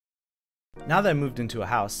Now that I moved into a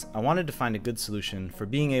house, I wanted to find a good solution for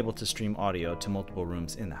being able to stream audio to multiple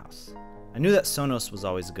rooms in the house. I knew that Sonos was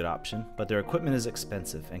always a good option, but their equipment is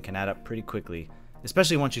expensive and can add up pretty quickly,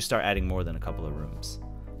 especially once you start adding more than a couple of rooms.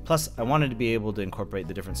 Plus, I wanted to be able to incorporate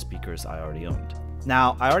the different speakers I already owned.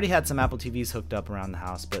 Now, I already had some Apple TVs hooked up around the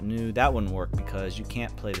house, but knew that wouldn't work because you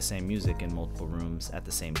can't play the same music in multiple rooms at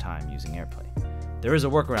the same time using AirPlay. There is a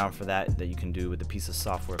workaround for that you can do with a piece of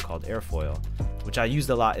software called Airfoil, which I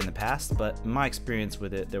used a lot in the past, but in my experience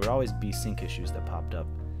with it, there would always be sync issues that popped up,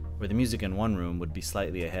 where the music in one room would be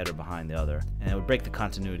slightly ahead or behind the other, and it would break the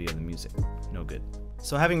continuity of the music. No good.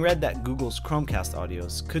 So having read that Google's Chromecast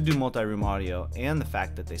audios could do multi-room audio, and the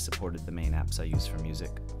fact that they supported the main apps I use for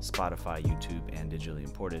music, Spotify, YouTube, and digitally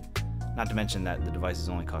imported, not to mention that the devices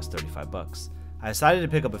only cost $35, I decided to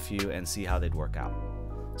pick up a few and see how they'd work out.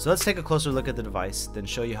 So let's take a closer look at the device, then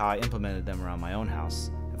show you how I implemented them around my own house,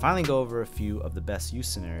 and finally go over a few of the best use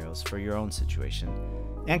scenarios for your own situation,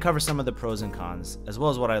 and cover some of the pros and cons, as well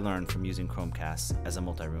as what I learned from using Chromecast as a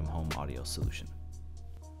multi-room home audio solution.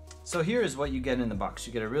 So here is what you get in the box.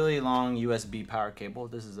 You get a really long USB power cable.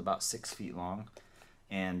 This is about 6 feet long,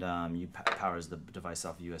 and powers the device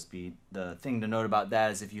off USB. The thing to note about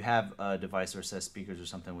that is if you have a device or a set of speakers or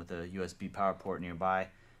something with a USB power port nearby,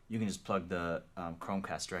 you can just plug the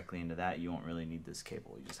Chromecast directly into that. You won't really need this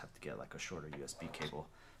cable. You just have to get like a shorter USB cable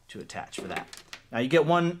to attach for that. Now you get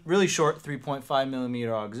one really short 3.5mm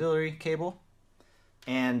auxiliary cable,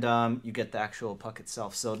 and you get the actual puck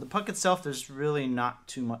itself. So the puck itself, there's really not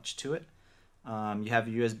too much to it. You have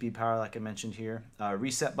a USB power like I mentioned here, a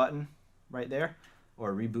reset button right there,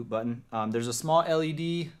 or a reboot button. There's a small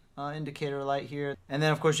LED indicator light here, and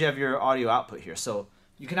then of course you have your audio output here. So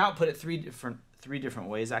you can output it three different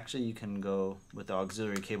ways. Actually, you can go with the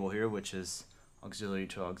auxiliary cable here, which is auxiliary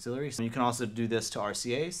to auxiliary. So you can also do this to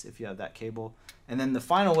RCAs if you have that cable. And then the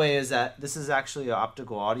final way is that this is actually an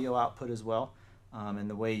optical audio output as well. And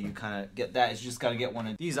the way you kind of get that is you just got to get one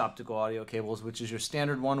of these optical audio cables, which is your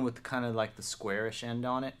standard one with kind of like the squarish end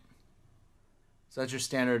on it. So that's your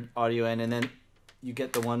standard audio end, and then you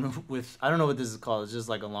get the one with, I don't know what this is called, it's just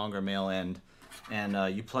like a longer male end.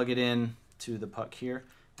 And you plug it in to the puck here,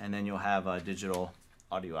 and then you'll have a digital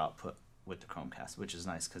audio output with the Chromecast, which is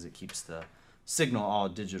nice because it keeps the signal all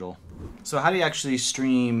digital. So how do you actually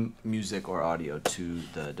stream music or audio to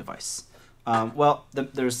the device?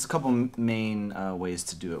 There's a couple main ways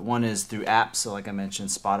to do it. One is through apps, so like I mentioned,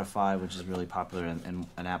 Spotify, which is really popular and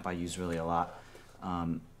an app I use really a lot,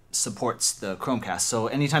 supports the Chromecast. So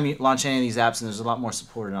anytime you launch any of these apps, and there's a lot more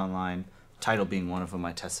supported online, Tidal being one of them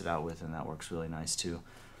I tested out with, and that works really nice too.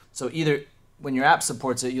 So either when your app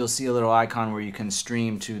supports it, you'll see a little icon where you can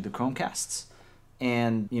stream to the Chromecasts.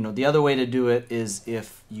 And the other way to do it is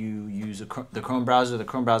if you use the Chrome browser. The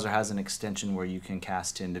Chrome browser has an extension where you can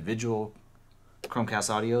cast to individual Chromecast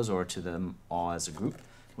audios or to them all as a group,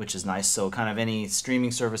 which is nice. So kind of any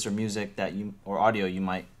streaming service or music or audio you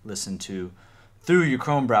might listen to through your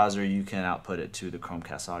Chrome browser, you can output it to the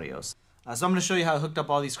Chromecast audios. So I'm going to show you how I hooked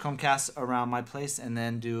up all these Chromecasts around my place, and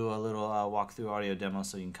then do a little walkthrough audio demo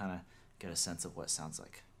so you can kind of get a sense of what it sounds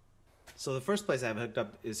like. So the first place I have hooked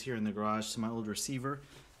up is here in the garage to my old receiver,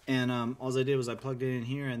 and all I did was I plugged it in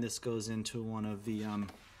here, and this goes into one of the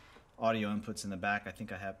audio inputs in the back. I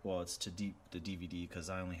think I have, well, it's to the DVD because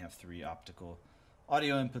I only have 3 optical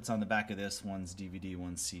audio inputs on the back of this. One's DVD,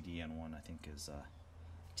 one's CD, and one I think is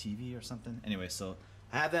TV or something. Anyway, so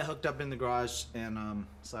I have that hooked up in the garage, and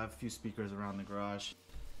so I have a few speakers around the garage.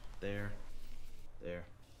 There,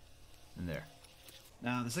 and there.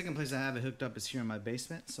 Now, the second place I have it hooked up is here in my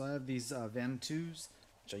basement. So I have these Vanatu's,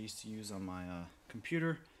 which I used to use on my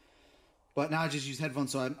computer. But now I just use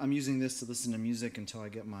headphones, so I'm using this to listen to music until I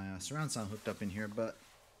get my surround sound hooked up in here. But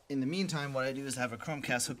in the meantime, what I do is have a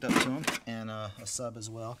Chromecast hooked up to them, and a sub as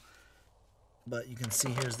well. But you can see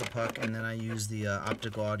here's the puck, and then I use the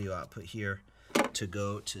optical audio output here to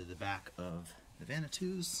go to the back of the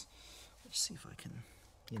Vanatu's. Let's see if I can,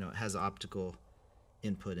 it has optical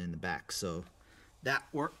input in the back. So that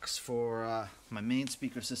works for my main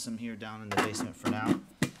speaker system here down in the basement for now.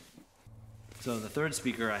 So the third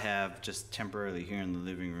speaker I have just temporarily here in the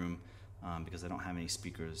living room because I don't have any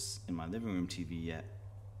speakers in my living room TV yet,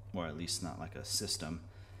 or at least not like a system,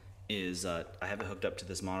 is I have it hooked up to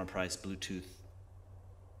this monoprice Bluetooth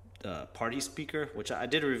party speaker, which I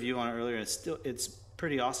did a review on earlier. It's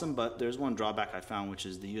pretty awesome, but there's one drawback I found, which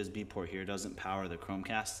is the USB port here doesn't power the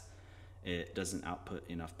Chromecast. It doesn't output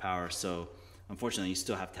enough power, so unfortunately you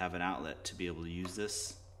still have to have an outlet to be able to use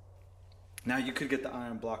this. Now you could get the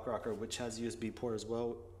Iron Block Rocker, which has a USB port as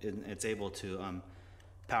well, and it's able to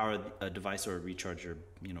power a device or recharge your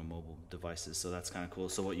mobile devices. So that's kind of cool.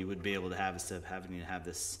 So what you would be able to have, instead of having to have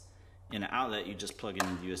this in an outlet, you just plug in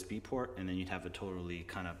the USB port, and then you'd have a totally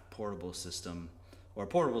kind of portable system or a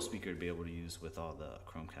portable speaker to be able to use with all the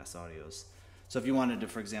Chromecast audios. So if you wanted to,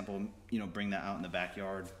 for example, bring that out in the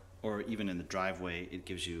backyard or even in the driveway, it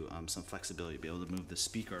gives you some flexibility to be able to move the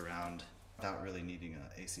speaker around without really needing an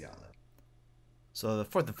AC outlet. So the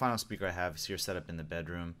fourth and final speaker I have is here set up in the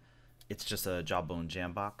bedroom. It's just a Jawbone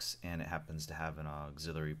Jambox, and it happens to have an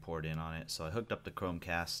auxiliary port in on it. So I hooked up the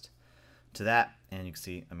Chromecast to that, and you can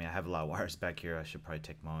see, I have a lot of wires back here. I should probably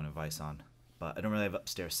take my own advice on, but I don't really have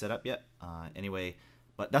upstairs set up yet. Anyway,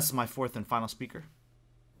 but that's my fourth and final speaker.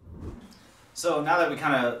 So now that we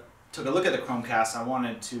kind of took a look at the Chromecast, I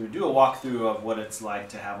wanted to do a walkthrough of what it's like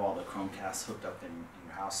to have all the Chromecasts hooked up in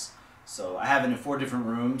your house. So I have it in 4 different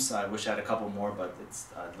rooms. I wish I had a couple more, but it's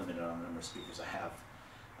limited on the number of speakers I have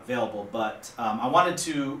available. But I wanted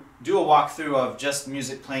to do a walkthrough of just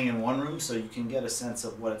music playing in one room, so you can get a sense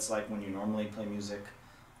of what it's like when you normally play music,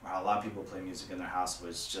 or how a lot of people play music in their house,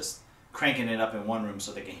 was just cranking it up in one room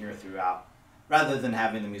so they can hear it throughout, rather than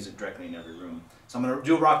having the music directly in every room. So I'm going to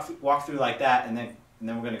do a walkthrough like that, and then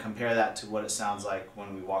we're going to compare that to what it sounds like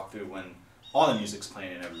when we walk through when all the music's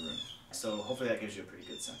playing in every room. So hopefully that gives you a pretty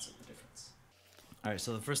good sense of the difference. Alright,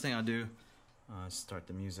 so the first thing I'll do is start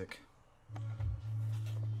the music.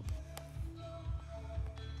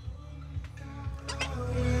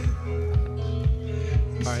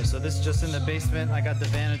 Alright, so this is just in the basement. I got the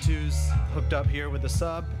Vanitu's hooked up here with the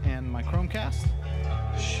sub and my Chromecast.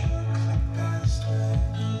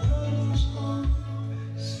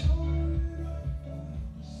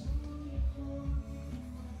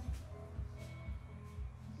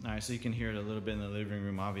 Alright, so you can hear it a little bit in the living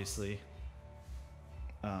room, obviously.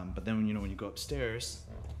 But then when you go upstairs,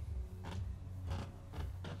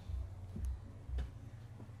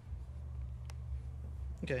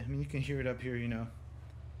 okay, you can hear it up here,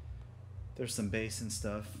 There's some bass and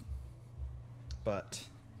stuff, but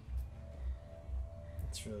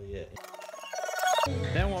that's really it.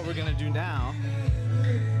 Then what we're gonna do now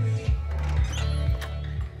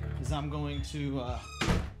is I'm going to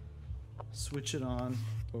switch it on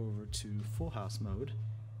over to full house mode,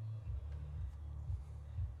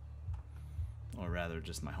 or rather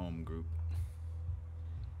just my home group.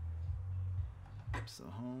 So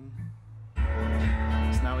home.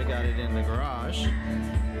 So now we got it in the garage.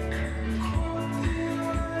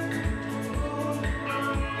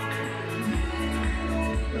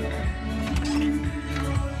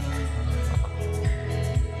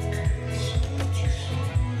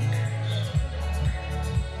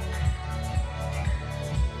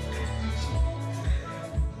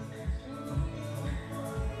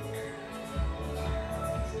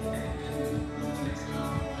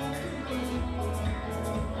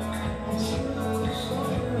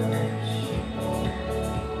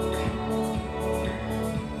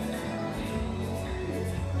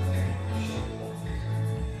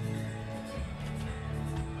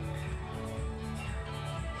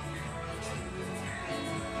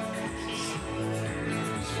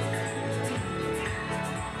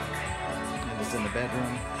 In the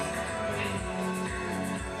bedroom.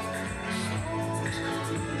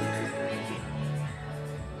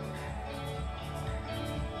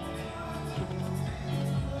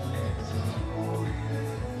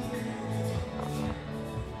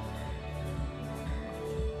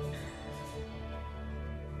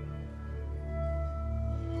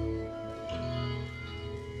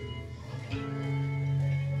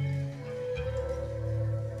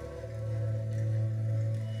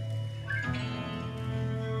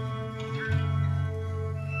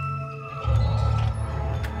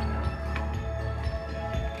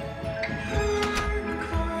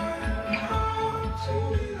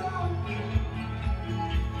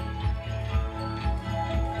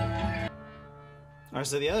 Alright,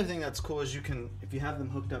 so the other thing that's cool is you can, if you have them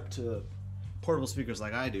hooked up to portable speakers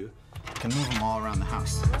like I do, you can move them all around the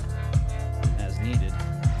house as needed.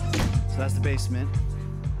 So that's the basement.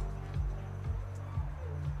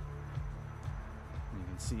 You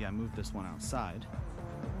can see I moved this one outside.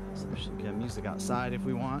 So we should get music outside if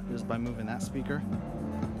we want, just by moving that speaker.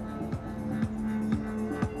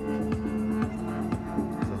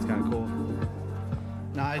 So that's kind of cool.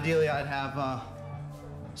 Now ideally I'd have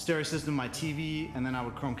stereo system, my TV, and then I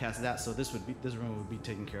would Chromecast that, so this room would be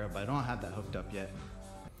taken care of, but I don't have that hooked up yet.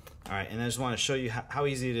 Alright, and I just want to show you how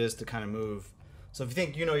easy it is to kind of move. So if you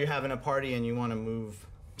think you're having a party and you want to move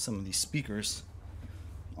some of these speakers,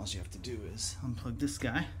 all you have to do is unplug this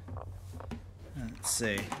guy, and let's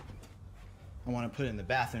say I want to put it in the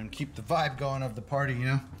bathroom, keep the vibe going of the party,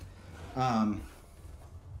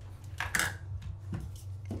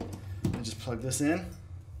 plug this in.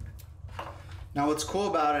 Now what's cool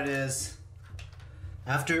about it is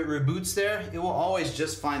after it reboots there, it will always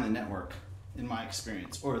just find the network in my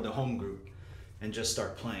experience, or the home group, and just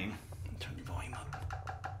start playing. Turn the volume up.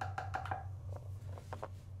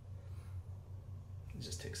 It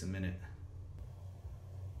just takes a minute.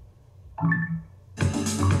 There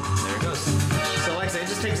it goes. So like I say, it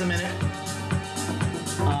just takes a minute.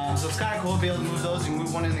 So it's kind of cool to be able to move those. You can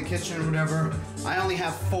move one in the kitchen or whatever. I only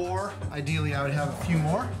have 4. Ideally, I would have a few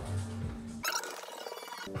more.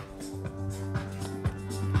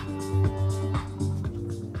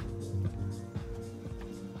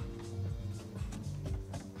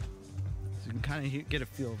 So you can kind of get a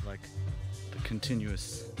feel of like the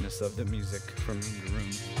continuousness of the music from room to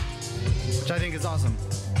room, which I think is awesome.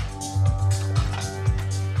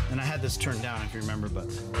 And I had this turned down, if you remember, but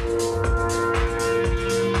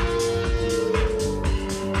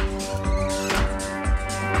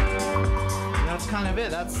that's kind of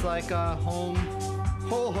it. That's like a whole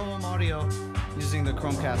home audio using the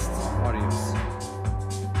Chromecast audios.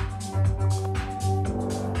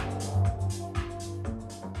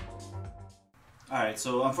 Alright,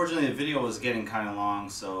 so unfortunately the video was getting kind of long,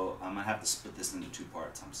 so I'm going to have to split this into 2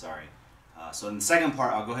 parts. I'm sorry. So in the second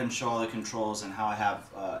part, I'll go ahead and show all the controls and how I have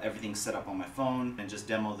everything set up on my phone, and just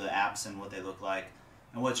demo the apps and what they look like,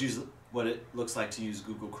 and what it looks like to use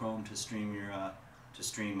Google Chrome to stream your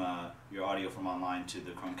audio from online to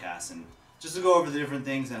the Chromecast, and just to go over the different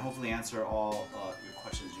things and hopefully answer all your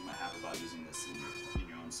questions you might have about using this in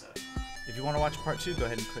your own setup. If you want to watch part 2, go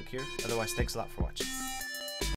ahead and click here. Otherwise, thanks a lot for watching.